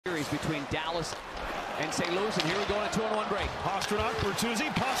series between Dallas and St. Louis, and here we go on a 2-on-1 break. Pastrnak, Bertuzzi,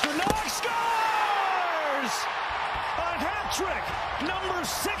 Pastrnak scores! A hat trick! Number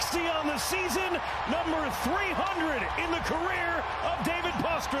 60 on the season, number 300 in the career of David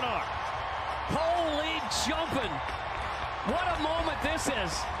Pastrnak. Holy jumping! What a moment this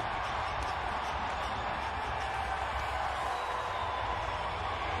is!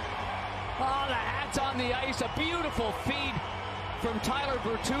 Oh, the hat's on the ice. A beautiful feed from Tyler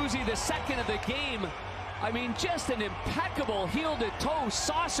Bertuzzi, the second of the game. I mean, just an impeccable heel-to-toe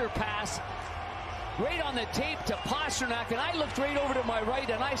saucer pass right on the tape to Pastrnak, and I looked right over to my right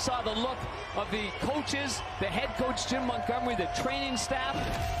and I saw the look of the coaches, the head coach Jim Montgomery, the training staff,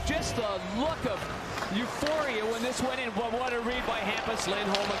 just the look of euphoria when this went in. But what a read by Hampus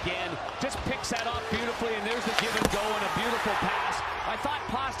Lindholm again. Just picks that off beautifully, and there's the give and go and a beautiful pass. I thought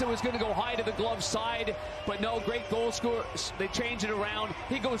Pasta was going to go high to the glove side, but no, great goal scorer. They change it around.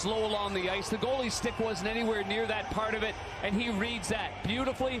 He goes low along the ice. The goalie's stick wasn't anywhere near that part of it, and he reads that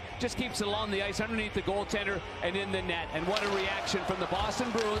beautifully, just keeps it along the ice underneath the goaltender and in the net. And what a reaction from the Boston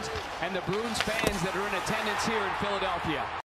Bruins and the Bruins fans that are in attendance here in Philadelphia.